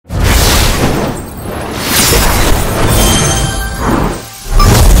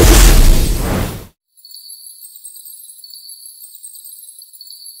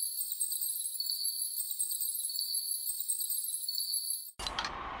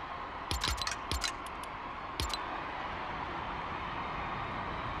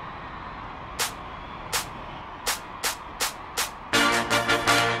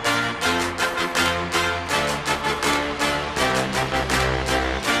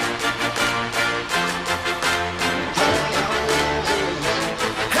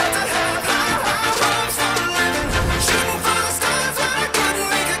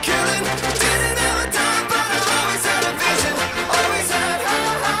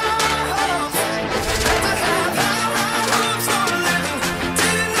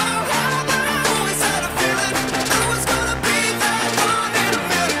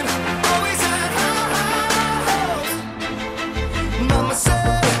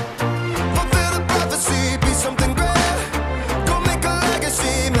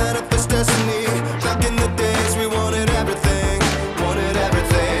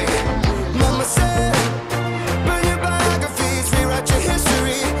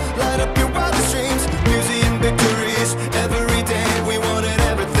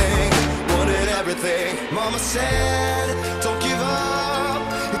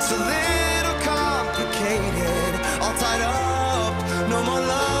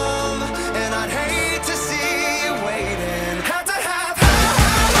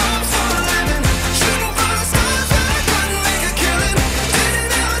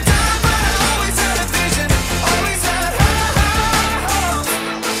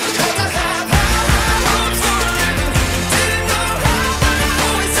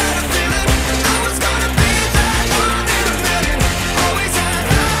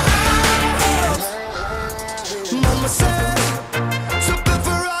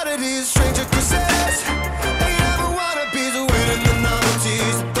reality is stranger kisses. They never wanna be the winning the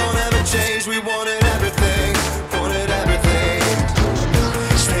novelties that don't ever change. We wanted everything, wanted everything.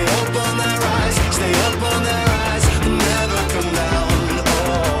 Stay up on that rise, stay up on that rise, and never come down.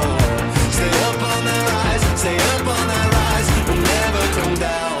 Oh, stay up on that rise, stay up on that rise, and never come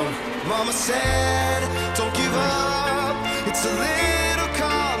down. Mama said, don't give up. It's a little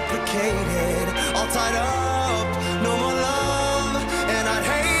complicated, all tied up, no more love, and I'd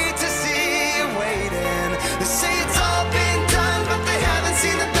hate to see you waiting. They say it's all been done, but they haven't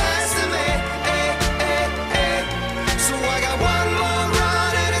seen the best of me. So I got one more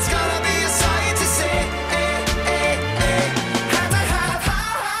run, and it's gonna be a sight to see. Had to have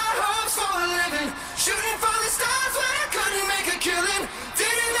high hopes for a living, shooting for the stars when I couldn't make a killing.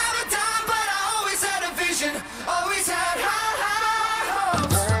 Didn't have a dime, but I always had a vision, always had high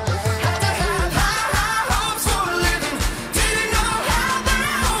hopes. Had to have high hopes for a living, didn't know how, but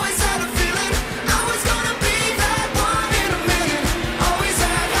I always had a feeling I was gonna be that one in a million. Always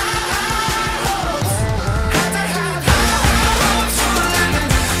had high hopes. Had to have high hopes for a living,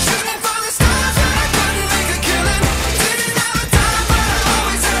 shooting for the stars when I couldn't make a killing. Didn't have a dime, but I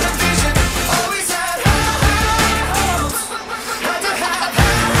always had a vision, always had high hopes. Had to have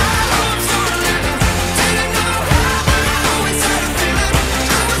high hopes for a living, didn't know how, but I always had a feeling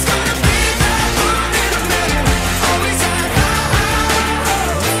I was gonna be that one in a million. Always had high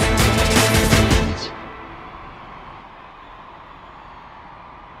hopes.